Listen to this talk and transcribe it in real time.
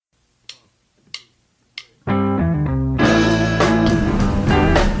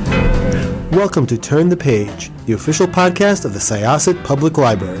welcome to Turn the Page, the official podcast of the Syosset Public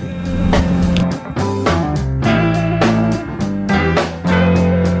Library.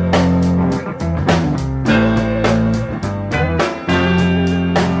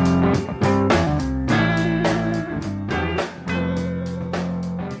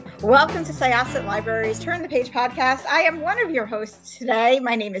 Welcome to Syosset Library's Turn the Page podcast. I am one of your hosts today.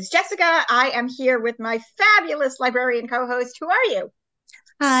 My name is Jessikah. I am here with my fabulous librarian co-host. Who are you?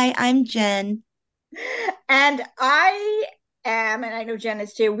 Hi, I'm Jenn. And I am, and I know Jenn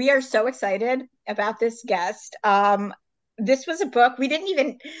is too, we are so excited about this guest. This was a book we didn't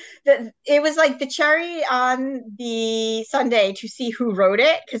even, it was like the cherry on the sundae to see who wrote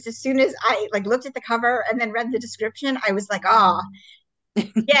it. Because as soon as I looked at the cover and then read the description, I was like, oh,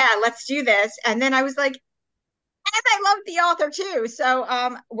 yeah, let's do this. And then I was like, and I love the author too. So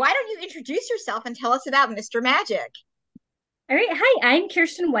why don't you introduce yourself and tell us about Mr. Magic? All right. Hi, I'm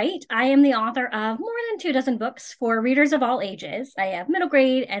Kiersten White. I am the author of more than 24 books for readers of all ages. I have middle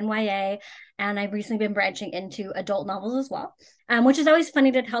grade and YA, and I've recently been branching into adult novels as well, which is always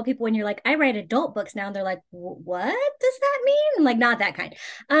funny to tell people when you're like, I write adult books now. And they're like, what does that mean? I'm like, not that kind.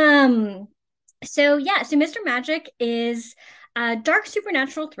 So Mr. Magic is a dark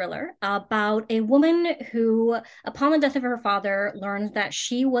supernatural thriller about a woman who, upon the death of her father, learns that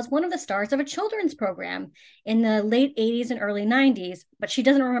she was one of the stars of a children's program in the late 80s and early 90s, but she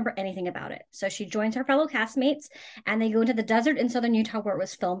doesn't remember anything about it. So she joins her fellow castmates and they go into the desert in southern Utah where it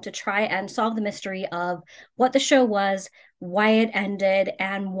was filmed to try and solve the mystery of what the show was, why it ended,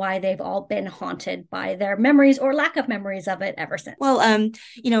 and why they've all been haunted by their memories or lack of memories of it ever since. Well,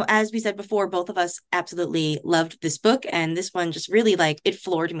 as we said before, both of us absolutely loved this book, and this one just really it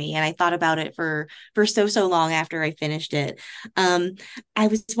floored me, and I thought about it for so long after I finished it. I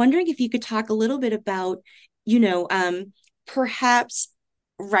was wondering if you could talk a little bit about, perhaps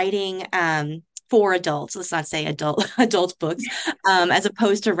writing for adults, let's not say adult books, as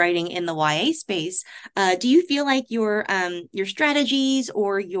opposed to writing in the YA space. Do you feel like your strategies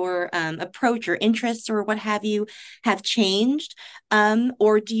or your approach or interests or what have you have changed?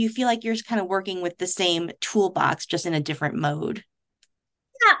 Or do you feel like you're kind of working with the same toolbox, just in a different mode?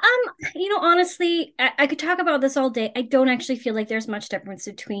 Honestly, I could talk about this all day. I don't actually feel like there's much difference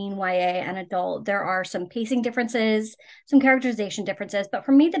between YA and adult. There are some pacing differences, some characterization differences, but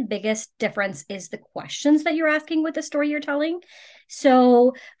for me, the biggest difference is the questions that you're asking with the story you're telling.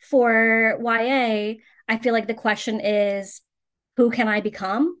 So for YA, I feel like the question is, who can I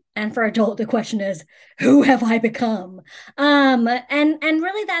become? And for adult, the question is, who have I become? And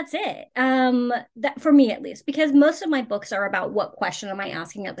really that's it. That for me at least, because most of my books are about what question am I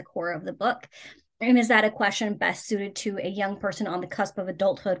asking at the core of the book? And is that a question best suited to a young person on the cusp of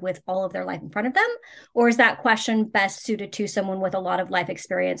adulthood with all of their life in front of them? Or is that question best suited to someone with a lot of life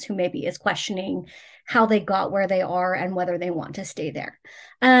experience who maybe is questioning how they got where they are and whether they want to stay there?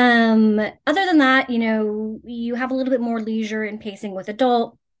 Other than that, you have a little bit more leisure in pacing with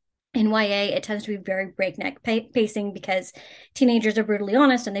adult. In YA, it tends to be very breakneck pacing because teenagers are brutally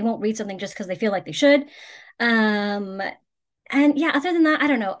honest and they won't read something just because they feel like they should. Other than that, I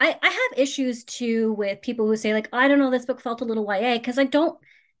don't know. I have issues too with people who say I don't know, this book felt a little YA, because I don't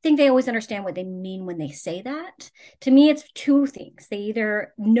think they always understand what they mean when they say that. To me, it's two things. They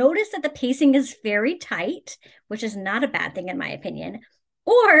either notice that the pacing is very tight, which is not a bad thing in my opinion,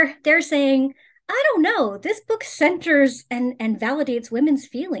 or they're saying, I don't know, this book centers and validates women's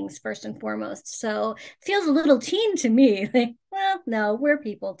feelings first and foremost. So it feels a little teen to me. Well, no, we're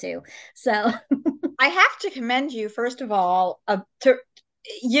people too. So I have to commend you, first of all, I'm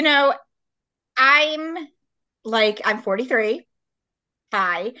 43.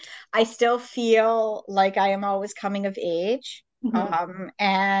 Hi. I still feel like I am always coming of age.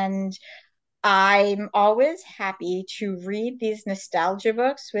 And I'm always happy to read these nostalgia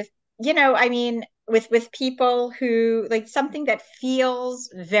books with people who like something that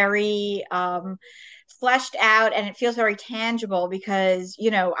feels very fleshed out and it feels very tangible because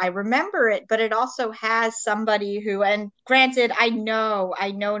I remember it, but it also has somebody who, and granted, I know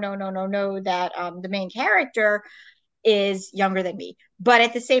no that the main character is younger than me, but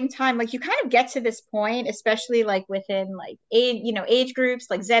at the same time, you kind of get to this point, especially within age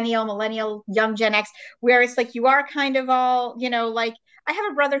groups like Zennial, Millennial, Young Gen X, where it's you are kind of all I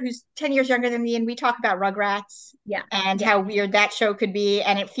have a brother who's 10 years younger than me, and we talk about Rugrats, how weird that show could be,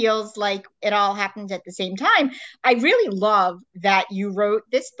 and it feels like it all happens at the same time. I really love that you wrote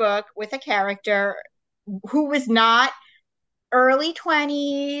this book with a character who was not early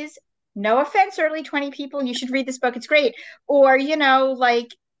 20s. No offense, early 20 people, you should read this book, it's great. Or again,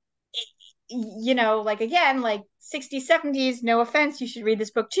 60s, 70s, no offense, you should read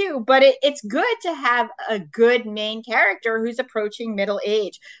this book too, but it's good to have a good main character who's approaching middle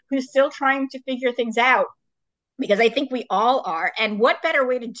age, who's still trying to figure things out, because I think we all are. And what better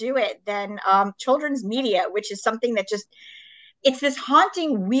way to do it than children's media, which is something that just, it's this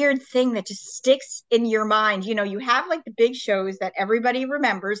haunting, weird thing that just sticks in your mind. You know, you have like the big shows that everybody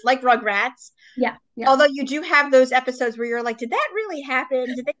remembers, like Rugrats. Yeah. Although you do have those episodes where you're like, did that really happen?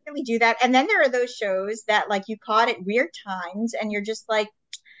 Did they really do that? And then there are those shows that like you caught at weird times and you're just like,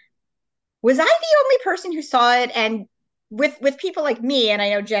 was I the only person who saw it? And with people like me, and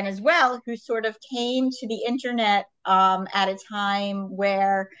I know Jen as well, who sort of came to the internet at a time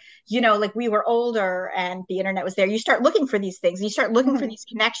where, you know, like we were older and the internet was there. You start looking for these things. You start looking for these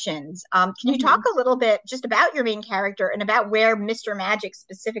connections. Can you talk a little bit just about your main character and about where Mr. Magic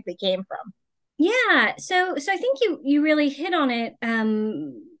specifically came from? Yeah, so I think you really hit on it.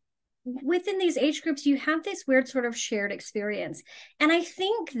 Within these age groups, you have this weird sort of shared experience. And I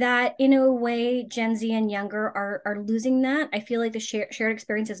think that in a way, Gen Z and younger are losing that. I feel like the shared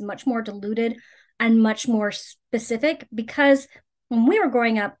experience is much more diluted and much more specific, because when we were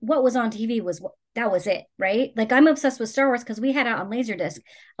growing up, what was on TV was that was it, right? Like I'm obsessed with Star Wars because we had it on Laserdisc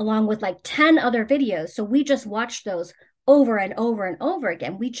along with like 10 other videos. So we just watched those over and over and over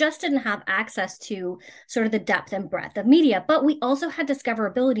again. We just didn't have access to sort of the depth and breadth of media, but we also had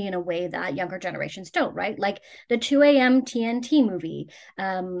discoverability in a way that younger generations don't, right? Like the 2 a.m. TNT movie,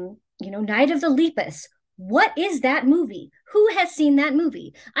 Night of the Lepus. What is that movie? Who has seen that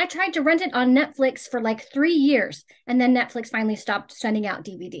movie? I tried to rent it on Netflix for like 3 years, and then Netflix finally stopped sending out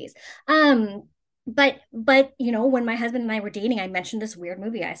DVDs. But when my husband and I were dating, I mentioned this weird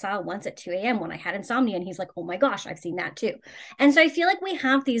movie I saw once at 2 a.m. when I had insomnia, and he's like, oh my gosh, I've seen that too. And so I feel like we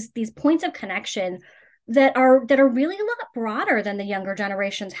have these points of connection that are really a lot broader than the younger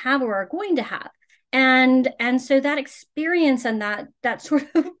generations have or are going to have. And so that experience and that sort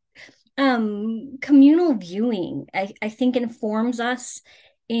of communal viewing, I think informs us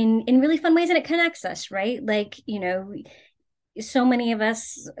in really fun ways, and it connects us, right? Like, so many of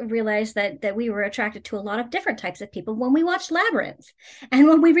us realized that we were attracted to a lot of different types of people when we watched Labyrinth. And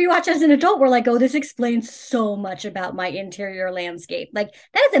when we rewatch as an adult, we're like, oh, this explains so much about my interior landscape. Like,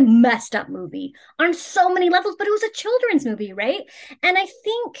 that is a messed up movie on so many levels, but it was a children's movie, right? And I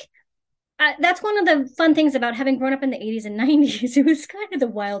think that's one of the fun things about having grown up in the 80s and 90s. It was kind of the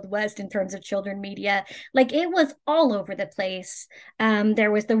Wild West in terms of children media. Like, it was all over the place. There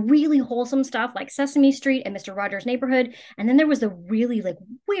was the really wholesome stuff like Sesame Street and Mr. Rogers' Neighborhood. And then there was the really like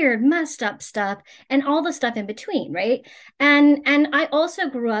weird, messed up stuff and all the stuff in between, right? And I also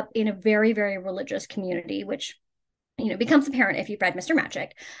grew up in a very, very religious community, which becomes apparent if you've read Mr.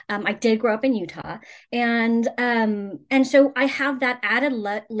 Magic. I did grow up in Utah, and so I have that added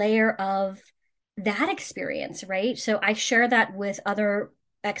layer of that experience, right? So I share that with other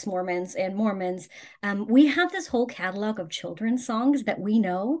ex-Mormons and Mormons. We have this whole catalog of children's songs that we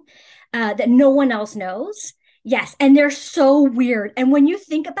know that no one else knows. Yes, and they're so weird. And when you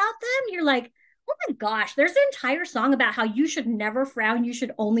think about them, you're like, oh my gosh, there's an entire song about how you should never frown, you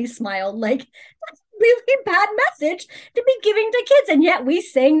should only smile. Like, that's a really bad message to be giving to kids. And yet we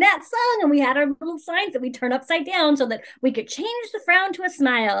sang that song, and we had our little signs that we turn upside down so that we could change the frown to a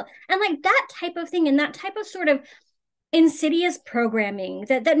smile. And like that type of thing, and that type of sort of insidious programming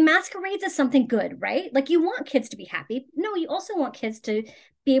that masquerades as something good, right? Like, you want kids to be happy. No, you also want kids to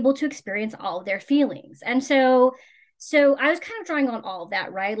be able to experience all of their feelings. And so I was kind of drawing on all of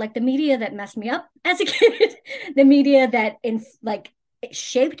that, right? Like the media that messed me up as a kid, the media that it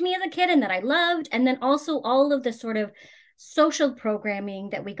shaped me as a kid and that I loved, and then also all of the sort of social programming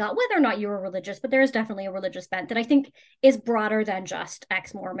that we got, whether or not you were religious, but there is definitely a religious bent that I think is broader than just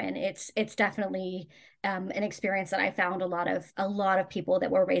ex-Mormon. It's definitely an experience that I found a lot of people that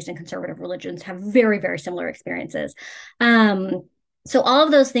were raised in conservative religions have very, very similar experiences. So all of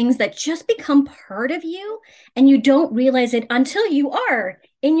those things that just become part of you, and you don't realize it until you are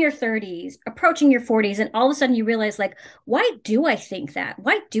in your 30s, approaching your 40s, and all of a sudden you realize, like, why do I think that?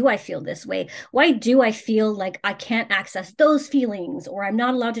 Why do I feel this way? Why do I feel like I can't access those feelings, or I'm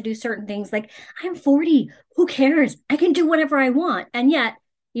not allowed to do certain things? Like, I'm 40. Who cares? I can do whatever I want. And yet,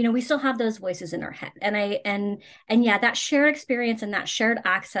 we still have those voices in our head. And yeah, that shared experience and that shared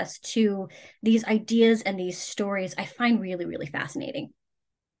access to these ideas and these stories, I find really, really fascinating.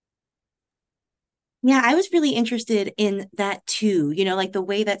 Yeah, I was really interested in that too, like the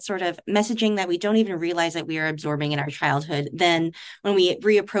way that sort of messaging that we don't even realize that we are absorbing in our childhood, then when we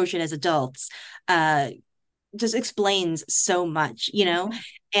reapproach it as adults, just explains so much,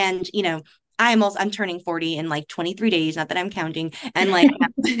 and, I'm turning 40 in like 23 days, not that I'm counting. And like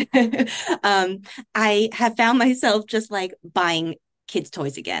I have found myself just like buying kids'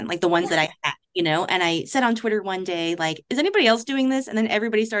 toys again, like the ones that I had, and I said on Twitter one day, like, is anybody else doing this? And then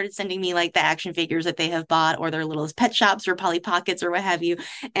everybody started sending me like the action figures that they have bought or their little pet shops or Polly Pockets or what have you.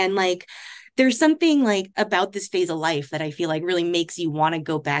 And like there's something like about this phase of life that I feel like really makes you want to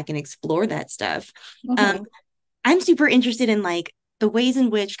go back and explore that stuff. Mhm. I'm super interested in like the ways in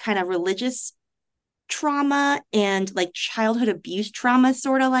which kind of religious trauma and like childhood abuse trauma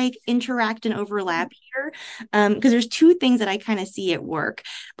sort of like interact and overlap here. Because there's two things that I kind of see at work.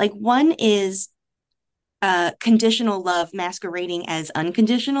 Like one is conditional love masquerading as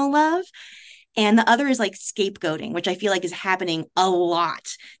unconditional love. And the other is like scapegoating, which I feel like is happening a lot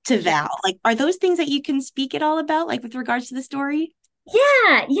to Yeah. Val. Like, are those things that you can speak at all about, like with regards to the story?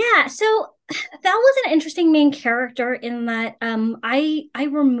 Yeah. So that was an interesting main character in that I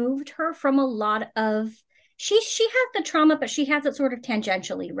removed her from a lot of she had the trauma, but she has it sort of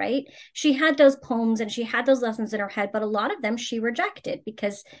tangentially, right? She had those poems and she had those lessons in her head, but a lot of them she rejected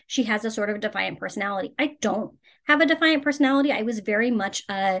because she has a sort of defiant personality. I don't have a defiant personality. I was very much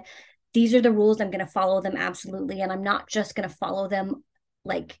these are the rules, I'm going to follow them absolutely, and I'm not just going to follow them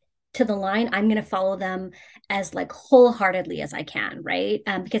like to the line. I'm going to follow them as like wholeheartedly as I can, right?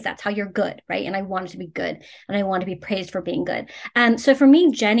 Because that's how you're good, right? And I want it to be good, and I want to be praised for being good. So for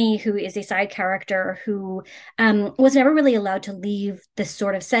me, Jenny, who is a side character who was never really allowed to leave this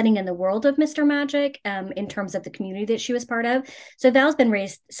sort of setting in the world of Mr. Magic, in terms of the community that she was part of. So Val's been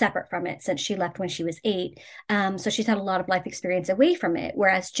raised separate from it since she left when she was 8. So she's had a lot of life experience away from it,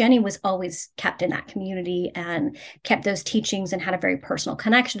 whereas Jenny was always kept in that community and kept those teachings and had a very personal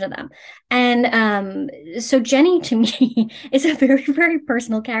connection to them. And so Jenny to me is a very, very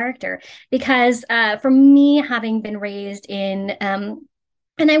personal character because for me, having been raised in, and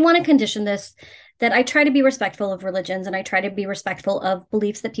I want to condition this, that I try to be respectful of religions and I try to be respectful of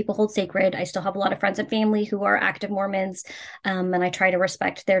beliefs that people hold sacred. I still have a lot of friends and family who are active Mormons, and I try to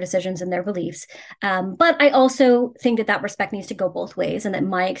respect their decisions and their beliefs. But I also think that that respect needs to go both ways, and that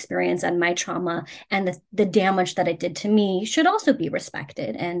my experience and my trauma and the damage that it did to me should also be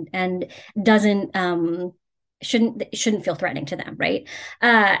respected and doesn't shouldn't feel threatening to them, right?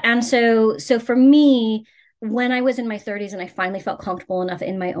 And so for me, when I was in my 30s and I finally felt comfortable enough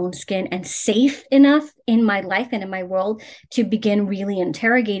in my own skin and safe enough in my life and in my world to begin really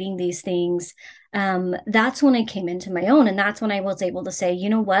interrogating these things, that's when I came into my own. And that's when I was able to say, you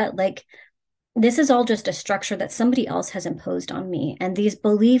know what, like, this is all just a structure that somebody else has imposed on me. And these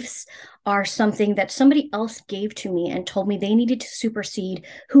beliefs are something that somebody else gave to me and told me they needed to supersede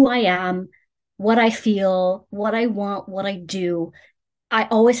who I am, what I feel, what I want, what I do. I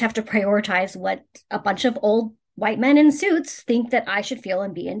always have to prioritize what a bunch of old white men in suits think that I should feel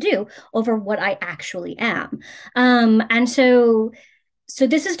and be and do over what I actually am. And so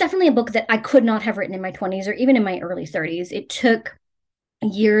this is definitely a book that I could not have written in my 20s or even in my early 30s. It took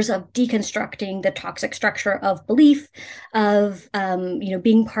years of deconstructing the toxic structure of belief, of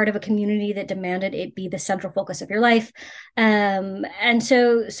being part of a community that demanded it be the central focus of your life. And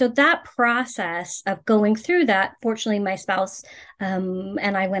so that process of going through that, fortunately my spouse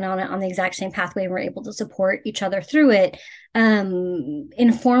and I went on the exact same pathway and were able to support each other through it,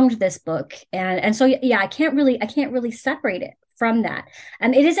 informed this book. And so yeah, I can't really separate it from that.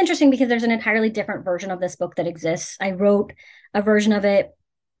 And it is interesting because there's an entirely different version of this book that exists. I wrote a version of it.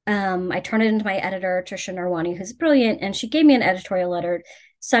 I turned it into my editor, Trisha Narwani, who's brilliant, and she gave me an editorial letter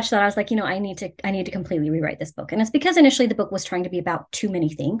such that I was like, I need to completely rewrite this book. And it's because initially the book was trying to be about too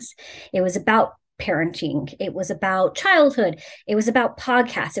many things. It was about parenting, it was about childhood, it was about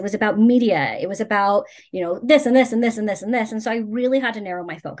podcasts, it was about media, it was about, this and this and this and this and this. And so I really had to narrow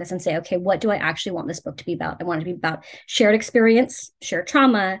my focus and say, okay, what do I actually want this book to be about? I want it to be about shared experience, shared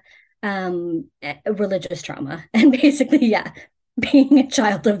trauma, religious trauma, and basically, yeah, being a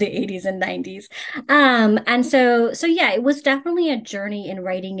child of the 80s and 90s. And so yeah, it was definitely a journey in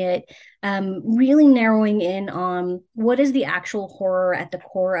writing it, really narrowing in on what is the actual horror at the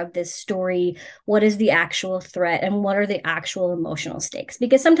core of this story, what is the actual threat, and what are the actual emotional stakes.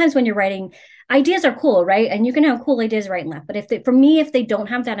 Because sometimes when you're writing, ideas are cool, right? And you can have cool ideas right and left. But if they don't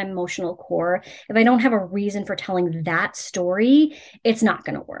have that emotional core, if I don't have a reason for telling that story, it's not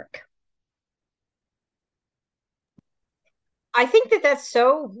going to work. I think that that's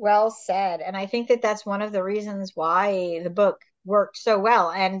so well said. And I think that that's one of the reasons why the book worked so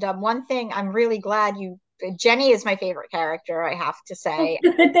well. And one thing I'm really glad you Jenny is my favorite character, I have to say.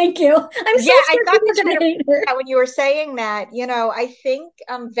 Thank you. I'm Yeah, so I scared thought people that are you gonna were, hate her. yeah, when you were saying that, I think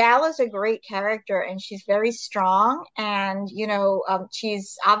Val is a great character and she's very strong and,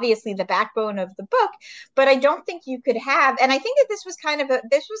 she's obviously the backbone of the book, but I don't think you could have, and I think that this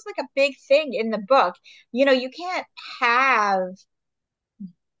was like a big thing in the book. You can't have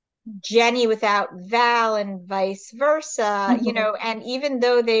Jenny without Val and vice versa, and even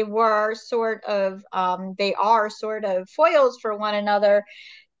though they are sort of foils for one another,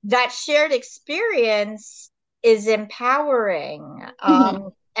 that shared experience is empowering.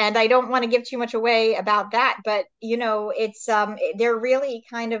 And I don't want to give too much away about that, but it's they're really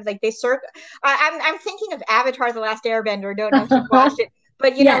kind of like they circle. I'm thinking of Avatar: The Last Airbender. Don't know if you've watched it,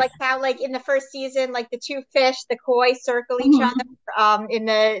 but Yes. like how like in the first season, like the two fish, the koi, circle each other in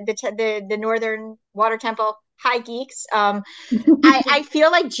the northern water temple. Hi, geeks. I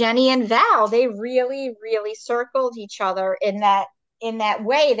feel like Jenny and Val, they really, really circled each other in that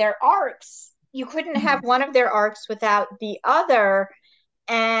way. Their arcs, you couldn't have one of their arcs without the other.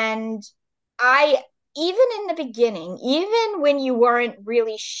 And I, even in the beginning, even when you weren't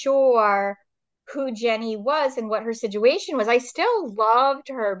really sure who Jenny was and what her situation was, I still loved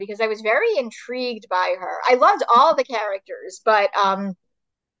her because I was very intrigued by her. I loved all the characters, but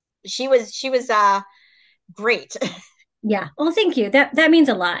she was great. Yeah. Well, thank you. That means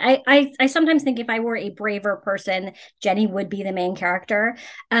a lot. I sometimes think if I were a braver person, Jenny would be the main character.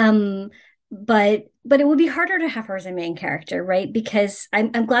 But it would be harder to have her as a main character, right? Because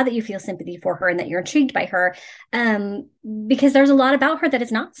I'm glad that you feel sympathy for her and that you're intrigued by her. Because there's a lot about her that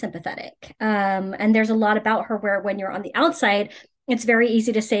is not sympathetic. And there's a lot about her where when you're on the outside, it's very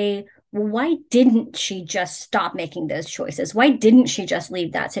easy to say, well, why didn't she just stop making those choices? Why didn't she just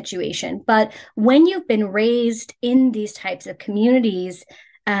leave that situation? But when you've been raised in these types of communities,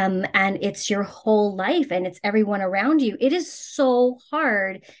 and it's your whole life and it's everyone around you, it is so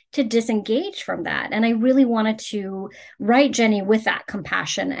hard to disengage from that. And I really wanted to write Jenny with that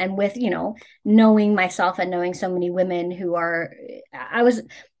compassion and with, knowing myself and knowing so many women who are,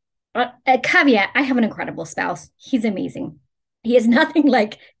 a caveat, I have an incredible spouse. He's amazing. He is nothing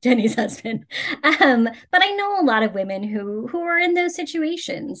like Jenny's husband. But I know a lot of women who are in those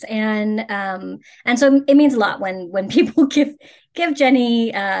situations. And so it means a lot when people give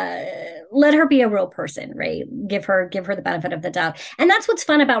Jenny let her be a real person, right? Give her the benefit of the doubt. And that's what's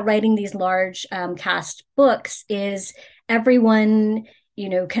fun about writing these large cast books is everyone,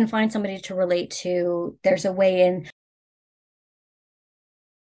 can find somebody to relate to. There's a way in.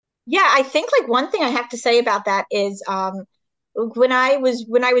 Yeah, I think like one thing I have to say about that is when I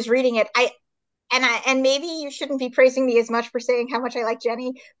was reading it, and maybe you shouldn't be praising me as much for saying how much I like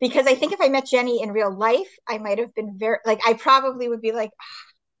Jenny, because I think if I met Jenny in real life, I might have been very like I probably would be like,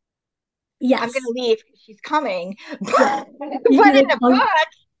 Yes. I'm gonna leave because she's coming. Yeah. But in the book,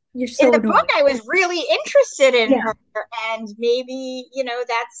 you're so annoying. I was really interested in Yeah. her, and maybe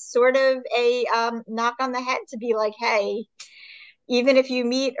that's sort of a knock on the head to be like, hey, even if you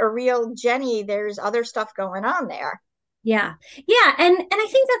meet a real Jenny, there's other stuff going on there. Yeah. Yeah. And I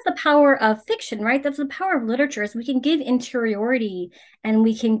think that's the power of fiction, right? That's the power of literature is we can give interiority and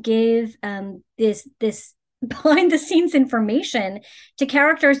we can give this behind the scenes information to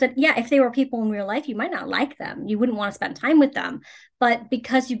characters that, yeah, if they were people in real life, you might not like them. You wouldn't want to spend time with them. But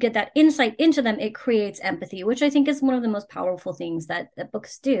because you get that insight into them, it creates empathy, which I think is one of the most powerful things that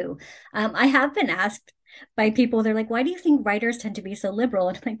books do. I have been asked by people, they're like, why do you think writers tend to be so liberal?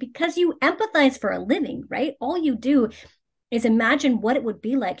 And I'm like, because you empathize for a living, right? All you do is imagine what it would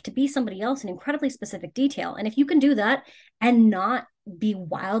be like to be somebody else in incredibly specific detail. And if you can do that and not be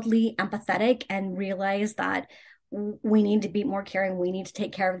wildly empathetic and realize that we need to be more caring, we need to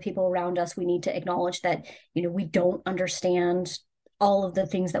take care of the people around us, we need to acknowledge that, we don't understand all of the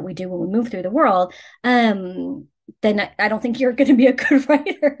things that we do when we move through the world, then I don't think you're going to be a good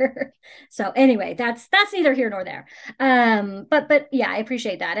writer. So anyway, that's neither here nor there. But yeah, I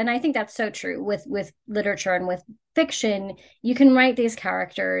appreciate that, and I think that's so true with literature and with fiction. You can write these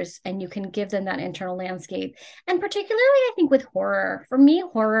characters and you can give them that internal landscape. And particularly, I think with horror, for me,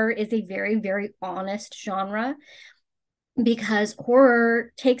 horror is a very, very honest genre because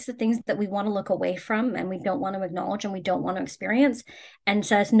horror takes the things that we want to look away from and we don't want to acknowledge and we don't want to experience and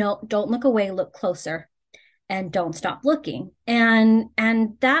says, no, don't look away, look closer and don't stop looking. And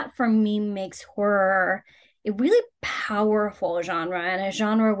that for me makes horror a really powerful genre and a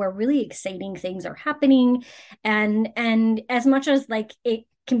genre where really exciting things are happening. And as much as like it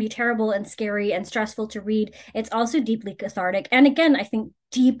can be terrible and scary and stressful to read, it's also deeply cathartic. And again, I think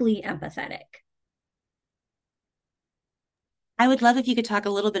deeply empathetic. I would love if you could talk a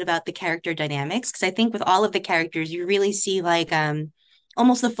little bit about the character dynamics, because I think with all of the characters, you really see like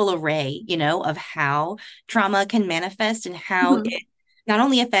almost the full array, of how trauma can manifest and how Mhm. it not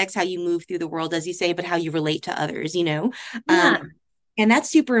only affects how you move through the world, as you say, but how you relate to others. Um, Yeah. and that's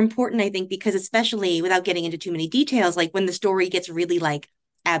super important, I think, because especially without getting into too many details, like when the story gets really like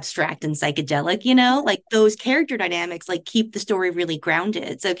abstract and psychedelic, like those character dynamics like keep the story really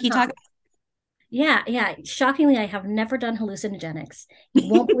grounded. So can you talk Yeah, yeah. Shockingly, I have never done hallucinogenics. You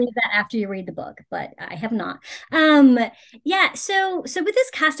won't believe that after you read the book, but I have not. Um, yeah, so with this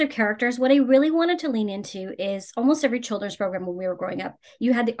cast of characters, what I really wanted to lean into is almost every children's program when we were growing up,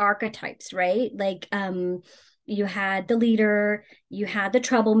 you had the archetypes, right? Like you had the leader, you had the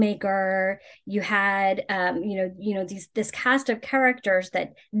troublemaker, you had this cast of characters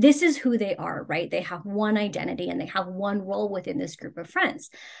that this is who they are, right? They have one identity and they have one role within this group of friends.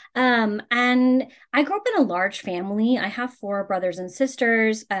 And I grew up in a large family. I have four brothers and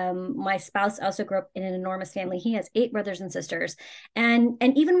sisters. My spouse also grew up in an enormous family. He has eight brothers and sisters. And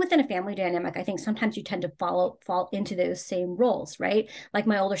even within a family dynamic, I think sometimes you tend to fall into those same roles, right? Like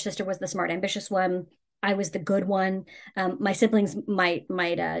my older sister was the smart, ambitious one. I was the good one. My siblings might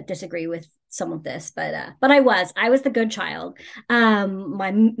disagree with some of this, but I was the good child.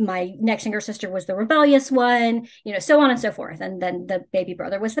 My next younger sister was the rebellious one, so on and so forth. And then the baby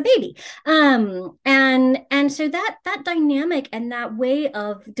brother was the baby. And so that dynamic and that way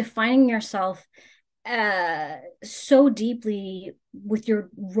of defining yourself so deeply with your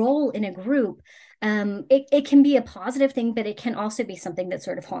role in a group, it can be a positive thing, but it can also be something that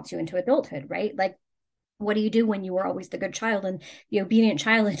sort of haunts you into adulthood, right? Like what do you do when you were always the good child and the obedient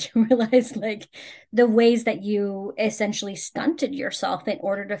child and you realize like the ways that you essentially stunted yourself in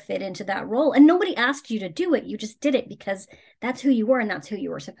order to fit into that role, and nobody asked you to do it, you just did it because that's who you were and that's who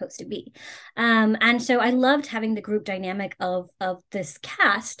you were supposed to be. And so I loved having the group dynamic of this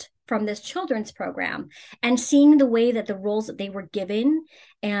cast from this children's program and seeing the way that the roles that they were given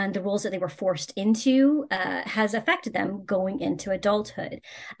and the roles that they were forced into has affected them going into adulthood.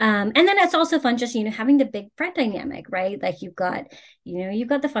 And then it's also fun just, having the big friend dynamic, right? Like you've got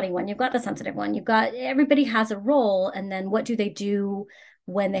the funny one, you've got the sensitive one, you've got everybody has a role. And then what do they do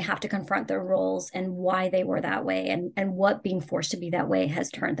when they have to confront their roles and why they were that way and what being forced to be that way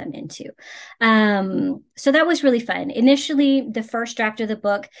has turned them into. So that was really fun. Initially, the first draft of the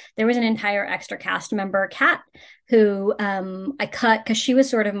book, there was an entire extra cast member, Kat, who I cut because she was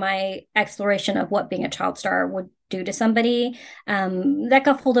sort of my exploration of what being a child star would do to somebody. That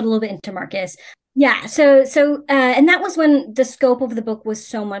got folded a little bit into Marcus. Yeah, and that was when the scope of the book was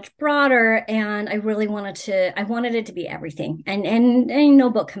so much broader, and I wanted it to be everything, and no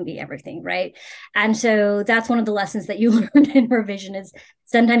book can be everything, right? And so that's one of the lessons that you learn in revision is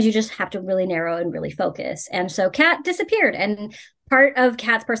sometimes you just have to really narrow and really focus. And so Kat disappeared, and part of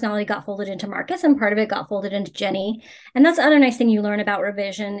Kat's personality got folded into Marcus, and part of it got folded into Jenny. And that's the other nice thing you learn about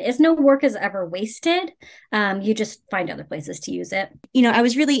revision is no work is ever wasted. You just find other places to use it. I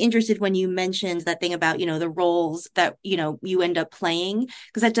was really interested when you mentioned that thing about, the roles that, you end up playing,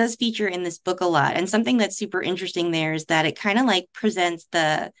 because that does feature in this book a lot. And something that's super interesting there is that it kind of like presents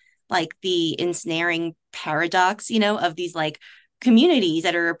the ensnaring paradox, of these like communities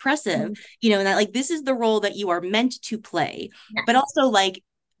that are oppressive, and that like this is the role that you are meant to play, Yes. but also like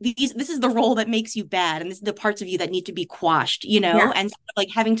this is the role that makes you bad, and this is the parts of you that need to be quashed, Yeah. and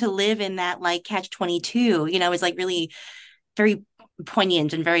like having to live in that like catch 22, is like really very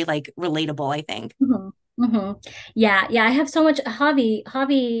poignant and very like relatable, I think. Yeah. I have so much.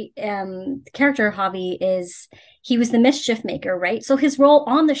 Character Javi he was the mischief maker, right? So his role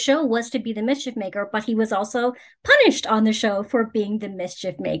on the show was to be the mischief maker, but he was also punished on the show for being the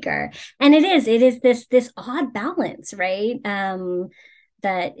mischief maker. And it is this odd balance, right?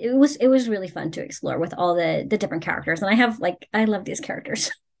 That it was really fun to explore with all the different characters. And I love these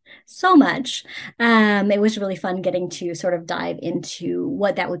characters so much. It was really fun getting to sort of dive into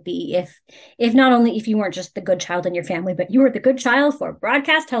what that would be if not only if you weren't just the good child in your family, but you were the good child for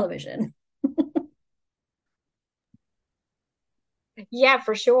broadcast television. Yeah,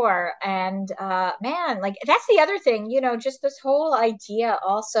 for sure. And man, like that's the other thing, just this whole idea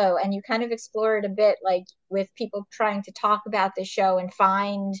also, and you kind of explore it a bit like with people trying to talk about the show and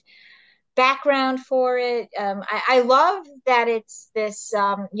find background for it. I love that it's this,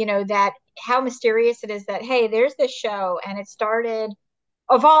 that how mysterious it is that, hey, there's this show and it started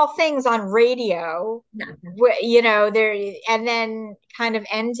of all things on radio, Yeah. there, and then kind of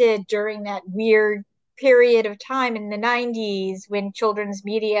ended during that weird period of time in the 90s when children's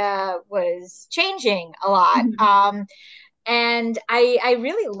media was changing a lot. And I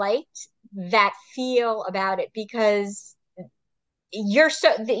really liked that feel about it because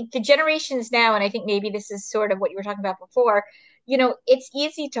the generations now, and I think maybe this is sort of what you were talking about before, it's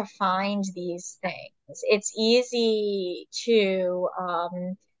easy to find these things. It's easy to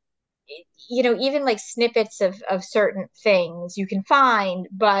even like snippets of certain things you can find,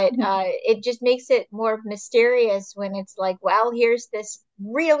 but it just makes it more mysterious when it's like, well, here's this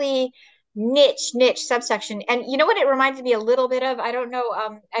really niche subsection. And you know what it reminds me a little bit of? I don't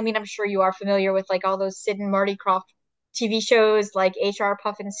know. I mean, I'm sure you are familiar with like all those Sid and Marty Krofft TV shows like HR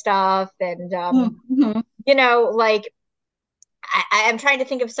Puff and stuff. And, like I'm trying to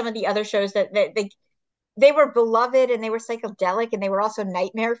think of some of the other shows that they were beloved and they were psychedelic and they were also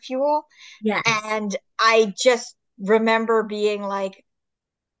nightmare fuel. Yes. And I just remember being like,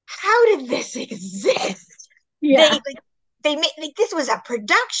 how did this exist? Yeah. They made like this was a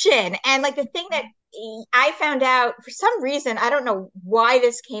production. And like the thing that I found out for some reason, I don't know why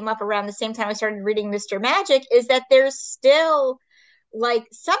this came up around the same time I started reading Mr. Magic, is that there's still like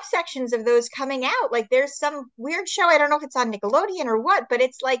subsections of those coming out. Like there's some weird show, I don't know if it's on Nickelodeon or what, but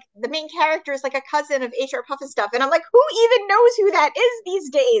it's like the main character is like a cousin of HR Puff and stuff. And I'm like, who even knows who that is these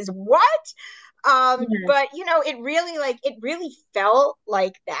days? What? But it really felt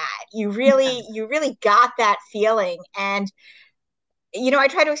like that. You really got that feeling. And I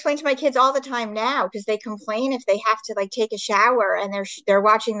try to explain to my kids all the time now because they complain if they have to like take a shower and they're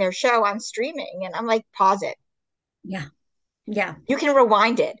watching their show on streaming, and I'm like, pause it. Yeah. Yeah. You can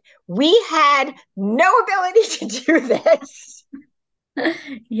rewind it. We had no ability to do this.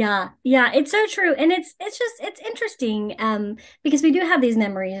 Yeah, it's so true. And it's interesting because we do have these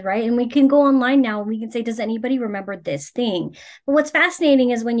memories, right? And we can go online now and we can say, does anybody remember this thing? But what's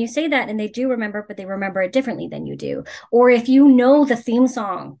fascinating is when you say that and they do remember, but they remember it differently than you do. Or if you know the theme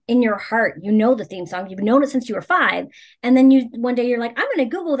song in your heart, you know the theme song, you've known it since you were 5, and then one day you're like, I'm going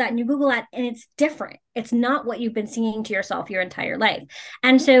to Google that, and you Google that and it's different. It's not what you've been singing to yourself your entire life.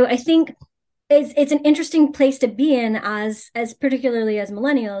 And so I think it's an interesting place to be in as particularly as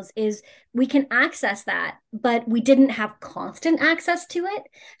millennials, is we can access that, but we didn't have constant access to it.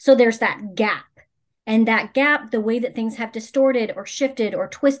 So there's that gap. And that gap, the way that things have distorted or shifted or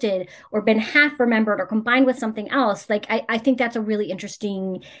twisted or been half remembered or combined with something else, like I think that's a really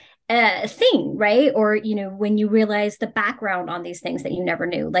interesting thing, right? Or, when you realize the background on these things that you never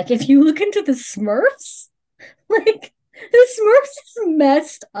knew. Like if you look into the Smurfs, like the Smurfs is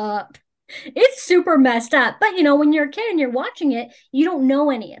messed up. It's super messed up. But, when you're a kid and you're watching it, you don't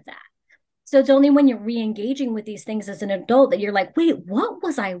know any of that. So it's only when you're re-engaging with these things as an adult that you're like, wait, what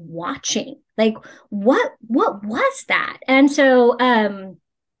was I watching? Like, what was that? And so,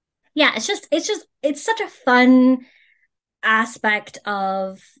 yeah, it's such a fun aspect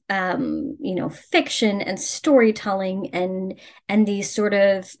of fiction and storytelling and these sort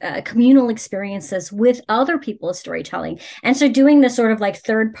of communal experiences with other people's storytelling. And so doing the sort of like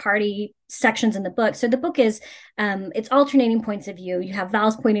third party sections in the book. So the book is it's alternating points of view. You have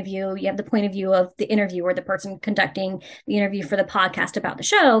Val's point of view, you have the point of view of the interviewer, the person conducting the interview for the podcast about the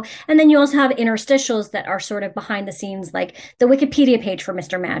show, and then you also have interstitials that are sort of behind the scenes, like the Wikipedia page for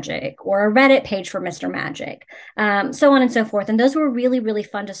Mr. Magic or a Reddit page for Mr. Magic, so on and so forth. And those were really, really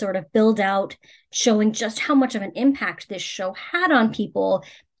fun to sort of build out, showing just how much of an impact this show had on people,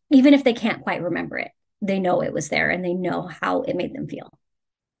 even if they can't quite remember it. They know it was there and they know how it made them feel.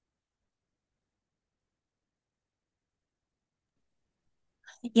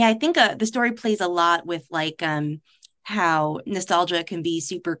 Yeah, I think the story plays a lot with like how nostalgia can be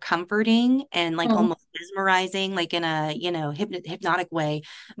super comforting and like almost mesmerizing, like in a hypnotic way,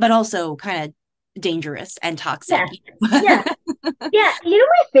 but also kind of dangerous and toxic. Yeah. Yeah.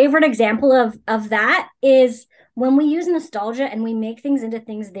 My favorite example of that is when we use nostalgia and we make things into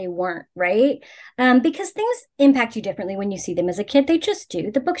things they weren't, right? Because things impact you differently when you see them as a kid. They just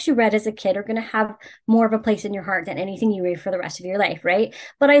do. The books you read as a kid are going to have more of a place in your heart than anything you read for the rest of your life, right?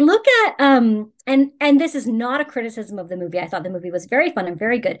 But I look at and this is not a criticism of the movie. I thought the movie was very fun and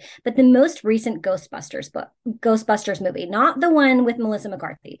very good. But the most recent Ghostbusters movie, not the one with Melissa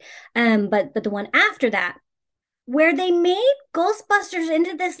McCarthy, but the one after that, where they made Ghostbusters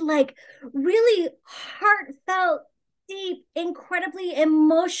into this like really heartfelt, deep, incredibly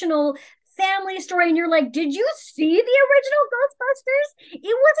emotional family story. And you're like, did you see the original Ghostbusters? It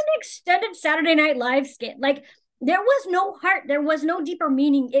was an extended Saturday Night Live skit. Like there was no heart, there was no deeper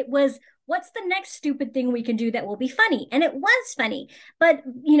meaning. It was, what's the next stupid thing we can do that will be funny? And it was funny. But,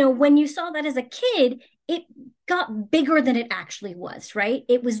 when you saw that as a kid, it got bigger than it actually was, right?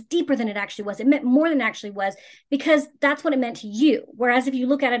 It was deeper than it actually was. It meant more than it actually was, because that's what it meant to you. Whereas if you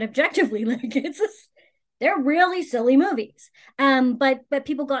look at it objectively, like they're really silly movies. But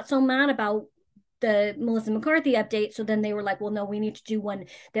people got so mad about the Melissa McCarthy update. So then they were like, well, no, we need to do one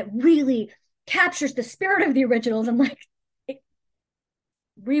that really captures the spirit of the originals. I'm like,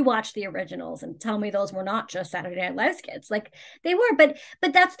 rewatch the originals and tell me those were not just Saturday Night Live skits. Like they were, but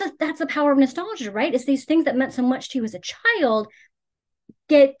that's the power of nostalgia, right? It's these things that meant so much to you as a child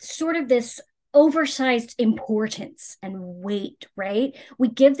get sort of this oversized importance and weight, right? We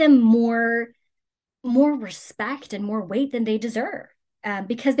give them more respect and more weight than they deserve,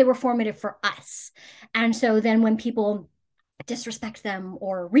 because they were formative for us. And so then when people disrespect them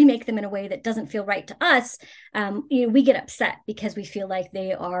or remake them in a way that doesn't feel right to us, we get upset because we feel like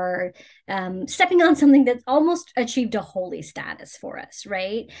they are stepping on something that's almost achieved a holy status for us,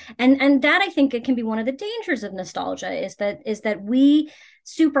 right? And that, I think, it can be one of the dangers of nostalgia, is that we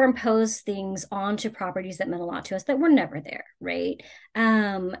superimpose things onto properties that meant a lot to us that were never there, right?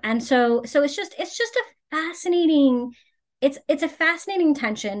 And so it's just a fascinating it's a fascinating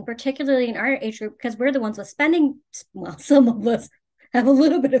tension, particularly in our age group, because we're the ones with spending. Well, some of us have a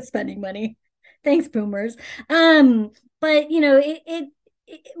little bit of spending money. Thanks, boomers. But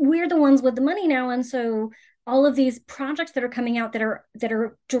we're the ones with the money now, and so all of these projects that are coming out that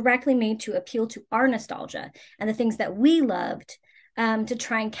are directly made to appeal to our nostalgia and the things that we loved, to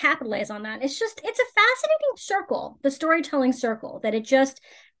try and capitalize on that. It's a fascinating circle, the storytelling circle, that it just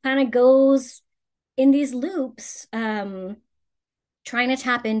kind of goes in these loops, trying to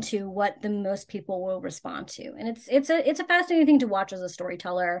tap into what the most people will respond to. And it's a fascinating thing to watch as a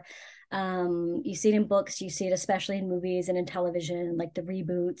storyteller. You see it in books, you see it especially in movies and in television, like the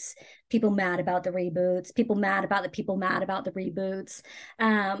reboots, people mad about the reboots, people mad about the people mad about the reboots,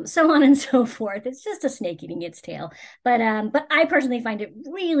 so on and so forth. It's just a snake eating its tail. But I personally find it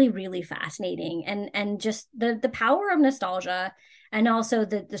really, really fascinating, and just the power of nostalgia, and also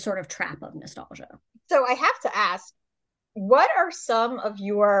the sort of trap of nostalgia. So I have to ask, what are some of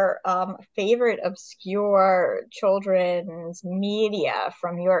your favorite obscure children's media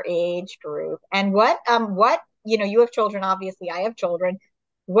from your age group? And what you have children, obviously, I have children.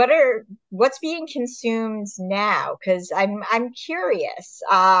 What's being consumed now? Because I'm curious.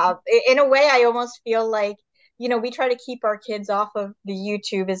 In a way, I almost feel like, we try to keep our kids off of the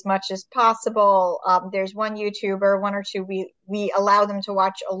YouTube as much as possible. There's one YouTuber, one or two, we allow them to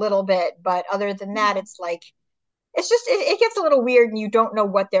watch a little bit, but other than that, it's like, it's just, it gets a little weird and you don't know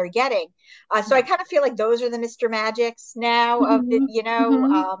what they're getting. So I kind of feel like those are the Mr. Magics now of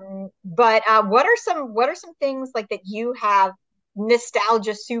the, but what are some things like that you have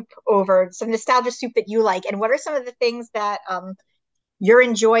nostalgia soup over, some nostalgia soup that you like? And what are some of the things that you're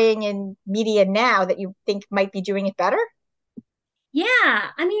enjoying in media now that you think might be doing it better? Yeah,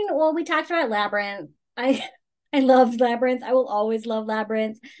 I mean, well, we talked about Labyrinth. I loved Labyrinth. I will always love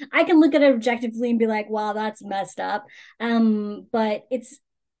Labyrinth. I can look at it objectively and be like, wow, that's messed up. But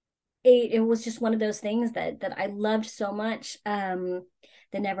it was just one of those things that I loved so much. The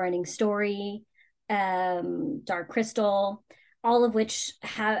Neverending Story, Dark Crystal, all of which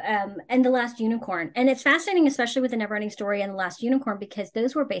have, and The Last Unicorn. And it's fascinating, especially with The Neverending Story and The Last Unicorn, because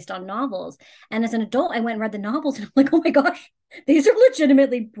those were based on novels. And as an adult, I went and read the novels, and I'm like, oh my gosh, these are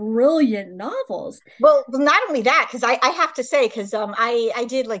legitimately brilliant novels. Well, not only that, because I have to say, because I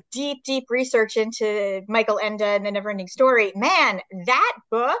did like deep research into Michael Enda and The Neverending Story. Man, that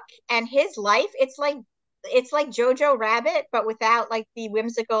book and his life, it's like Jojo Rabbit, but without like the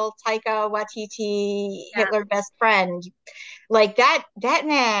whimsical Taika Waititi Hitler best friend. Like that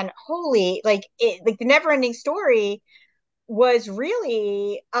man, holy, like the Neverending Story was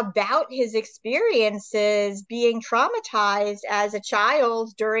really about his experiences being traumatized as a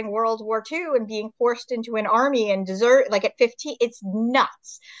child during World War II and being forced into an army and desert like at 15. It's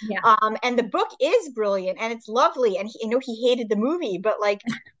nuts. Yeah. And the book is brilliant and it's lovely. And he hated the movie, but like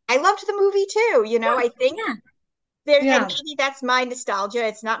I loved the movie too. I think and maybe that's my nostalgia.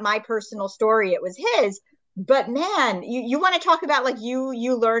 It's not my personal story. It was his. But man, you want to talk about like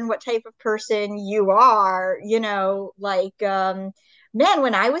you learn what type of person you are, like man,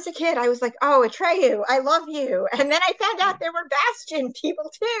 when I was a kid, I was like, oh, Atreyu, I love you. And then I found out there were Bastion people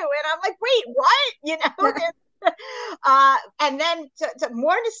too. And I'm like, wait, what? And then to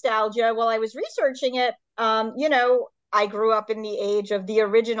more nostalgia, while I was researching it, I grew up in the age of the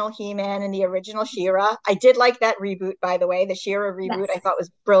original He-Man and the original She-Ra. I did like that reboot, by the way. The She-Ra reboot I thought was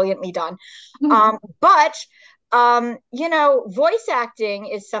brilliantly done. But voice acting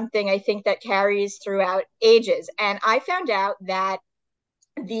is something I think that carries throughout ages. And I found out that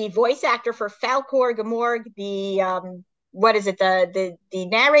the voice actor for Falkor Gamorg, the what is it, the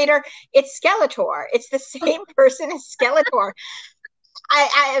narrator, it's Skeletor. It's the same person as Skeletor.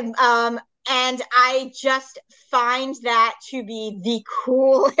 And I just find that to be the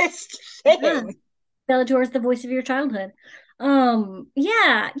coolest thing. Bellator is the voice of your childhood.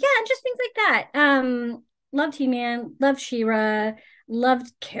 Yeah, and just things like that. Loved He-Man, loved She-Ra,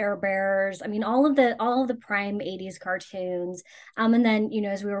 loved Care Bears. I mean, all of the prime 80s cartoons. And then,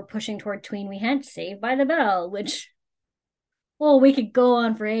 as we were pushing toward tween, we had Saved by the Bell, which, well, we could go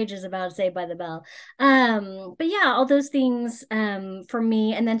on for ages about Saved by the Bell. But yeah, all those things for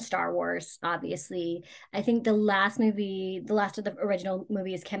me, and then Star Wars, obviously. I think the last of the original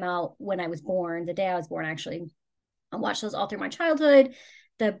movies came out when I was born, the day I was born, actually. I watched those all through my childhood.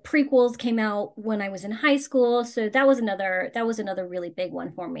 The prequels came out when I was in high school, so that was another really big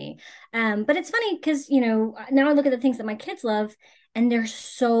one for me. But it's funny because now I look at the things that my kids love, and they're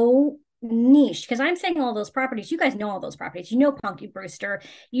so niche. Because I'm saying all those properties, you guys know all those properties. You know Punky Brewster,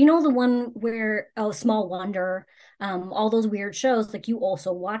 you know the one where Small Wonder, all those weird shows. Like you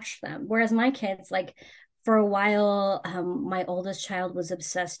also watch them. Whereas my kids, like for a while, my oldest child was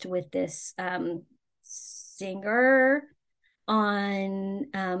obsessed with this singer on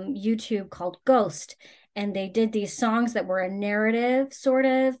YouTube called Ghost, and they did these songs that were a narrative sort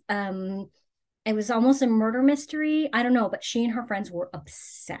of. It was almost a murder mystery. I don't know, but she and her friends were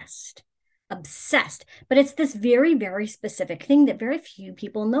obsessed. Obsessed. But it's this very, very specific thing that very few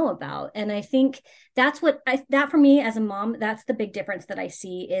people know about. And I think that for me as a mom, that's the big difference that I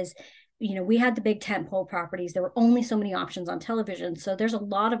see is, we had the big tentpole properties. There were only so many options on television. So there's a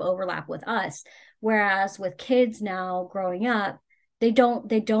lot of overlap with us. Whereas with kids now growing up, they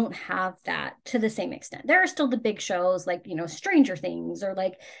don't have that to the same extent. There are still the big shows like, Stranger Things or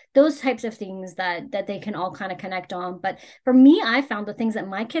like those types of things that they can all kind of connect on. But for me, I found the things that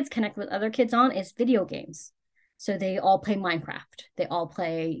my kids connect with other kids on is video games. So they all play Minecraft. They all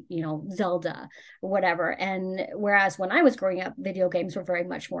play, Zelda or whatever. And whereas when I was growing up, video games were very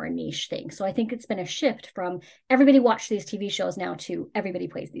much more a niche thing. So I think it's been a shift from everybody watch these TV shows now to everybody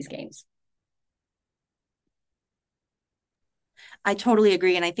plays these games. I totally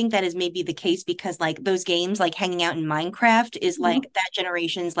agree. And I think that is maybe the case because like those games, like hanging out in Minecraft is like that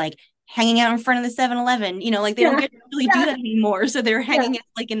generation's like hanging out in front of the 7-Eleven, like they don't get to really do that anymore. So they're hanging out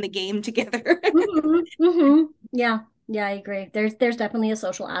like in the game together. Yeah. Yeah, I agree. There's definitely a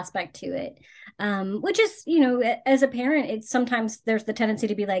social aspect to it. Which is, as a parent, it's sometimes there's the tendency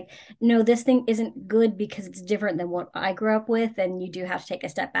to be like, no, this thing isn't good because it's different than what I grew up with. And you do have to take a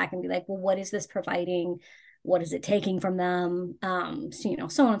step back and be like, well, what is this providing? What is it taking from them? So,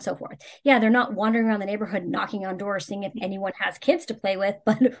 so on and so forth. Yeah, they're not wandering around the neighborhood knocking on doors, seeing if anyone has kids to play with,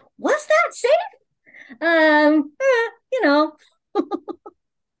 but was that safe? You know.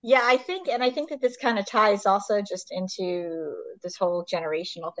 Yeah, I think that this kind of ties also just into this whole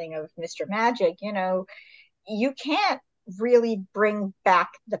generational thing of Mr. Magic. You can't really bring back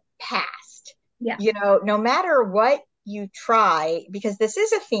the past. Yeah. No matter what you try, because this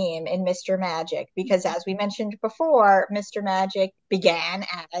is a theme in Mr. Magic, because as we mentioned before, Mr. Magic began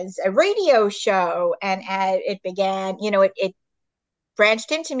as a radio show, and it began, it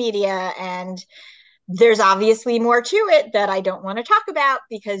branched into media, and there's obviously more to it that I don't want to talk about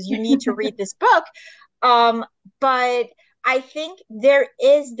because you need to read this book. But I think there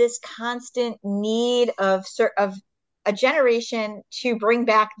is this constant need of a generation to bring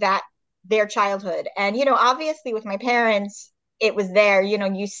back their childhood. And, obviously with my parents, it was there.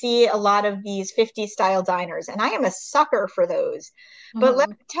 You see a lot of these 50s style diners, and I am a sucker for those. But let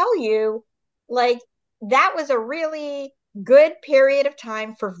me tell you, like, that was a really good period of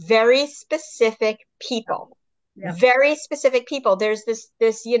time for very specific people. Yeah. Very specific people. There's this,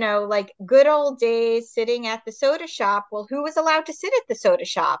 like good old days sitting at the soda shop. Well, who was allowed to sit at the soda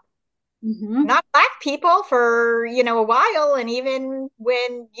shop? Not Black people for, a while. And even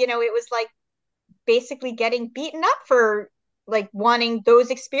when, it was like basically getting beaten up for like wanting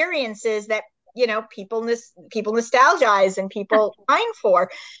those experiences that, people nostalgize and people pine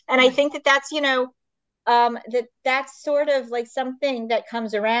for. And I think that that's, that's sort of like something that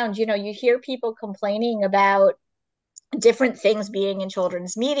comes around. You hear people complaining about different things being in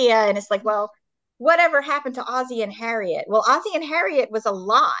children's media, and it's like, well, whatever happened to Ozzie and Harriet? Well, Ozzie and Harriet was a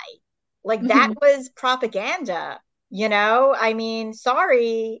lie. Like that was propaganda. I mean,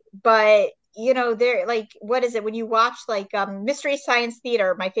 sorry, but they're like, what is it when you watch like Mystery Science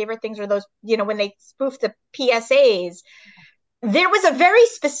Theater? My favorite things are those, when they spoof the PSAs. There was a very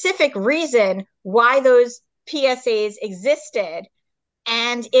specific reason why those PSAs existed,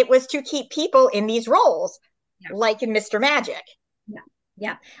 and it was to keep people in these roles, like in Mr. Magic.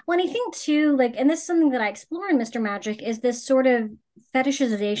 Yeah. Well, I think too, like, and this is something that I explore in Mr. Magic, is this sort of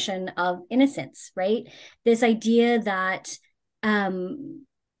fetishization of innocence, right? This idea that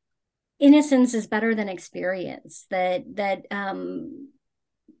innocence is better than experience, that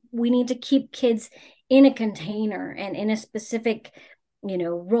we need to keep kids in a container and in a specific,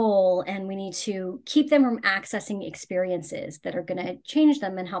 role, and we need to keep them from accessing experiences that are going to change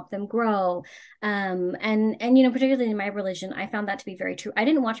them and help them grow. And particularly in my religion, I found that to be very true. I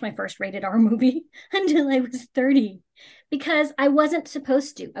didn't watch my first rated R movie until I was 30 because I wasn't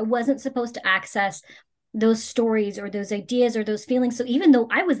supposed to. I wasn't supposed to access those stories or those ideas or those feelings. So even though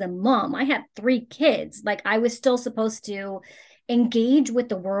I was a mom, I had 3 kids, like I was still supposed to engage with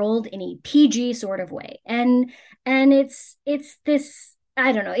the world in a PG sort of way. And it's this,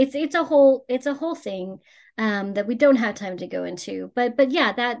 I don't know, it's a whole thing that we don't have time to go into. But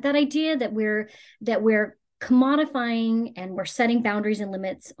yeah, that idea that we're commodifying and we're setting boundaries and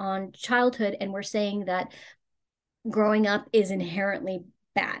limits on childhood, and we're saying that growing up is inherently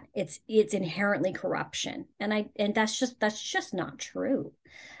bad. It's inherently corruption. And that's just not true.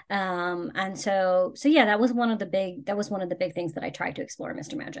 And so yeah, that was one of the big things that I tried to explore in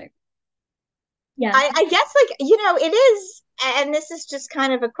Mr. Magic. Yeah. I guess, like, it is, and this is just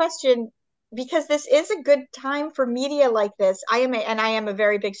kind of a question, because this is a good time for media like this. I am a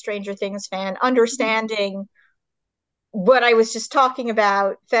very big Stranger Things fan, understanding what I was just talking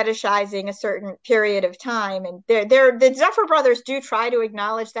about, fetishizing a certain period of time. And the Duffer Brothers do try to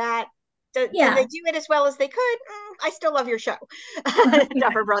acknowledge that. Do they do it as well as they could? I still love your show.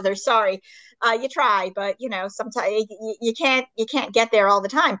 Duffer Brothers, sorry. You try, but sometimes you can't get there all the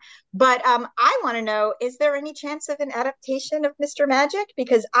time. But I want to know, is there any chance of an adaptation of Mr. Magic?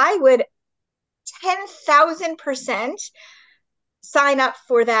 Because I would 10,000% sign up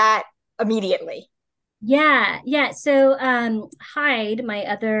for that immediately. Yeah. So Hyde, my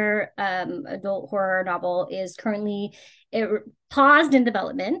other adult horror novel, is currently paused in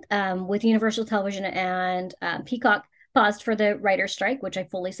development with Universal Television and Peacock paused for the writer's strike, which I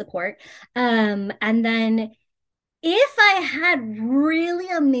fully support. And then if I had really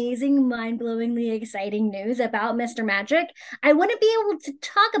amazing, mind-blowingly exciting news about Mr. Magic, I wouldn't be able to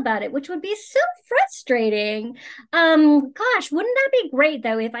talk about it, which would be so frustrating. Gosh, wouldn't that be great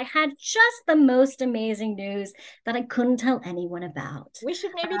though if I had just the most amazing news that I couldn't tell anyone about? We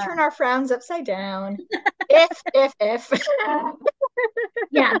should maybe turn our frowns upside down. if.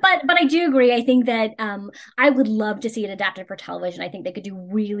 Yeah, but I do agree. I think that I would love to see it adapted for television. I think they could do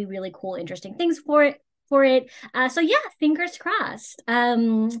really, really cool, interesting things for it. So yeah, fingers crossed.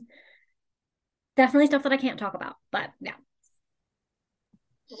 Definitely stuff that I can't talk about, but yeah.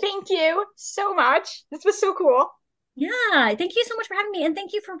 Thank you so much. This was so cool. Yeah, thank you so much for having me, and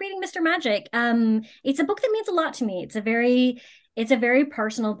thank you for reading Mr. Magic. It's a book that means a lot to me. It's a very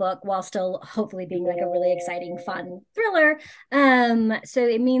personal book while still hopefully being like a really exciting, fun thriller. So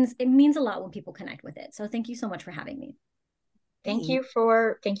it means a lot when people connect with it. So thank you so much for having me. Thank you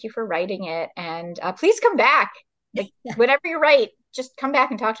for writing it, and please come back. Like, whatever you write, just come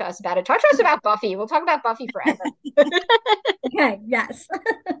back and talk to us about it. Talk to us about Buffy. We'll talk about Buffy forever. Okay, yes.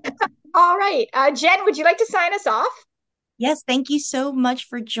 All right. Jen, would you like to sign us off? Yes, thank you so much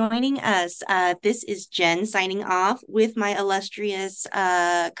for joining us. This is Jen signing off with my illustrious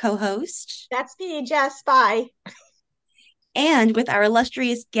co-host. That's me, Jess. Bye. And with our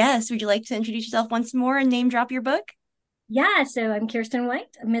illustrious guest, would you like to introduce yourself once more and name drop your book? Yeah, so I'm Kiersten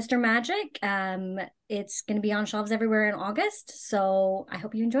White, Mr. Magic. It's going to be on shelves everywhere in August, so I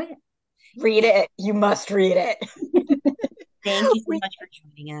hope you enjoy it. Read it. You must read it. Thank you so much for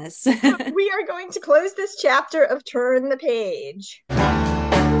joining us. We are going to close this chapter of Turn the Page.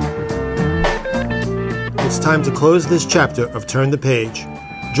 It's time to close this chapter of Turn the Page.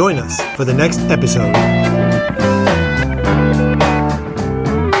 Join us for the next episode.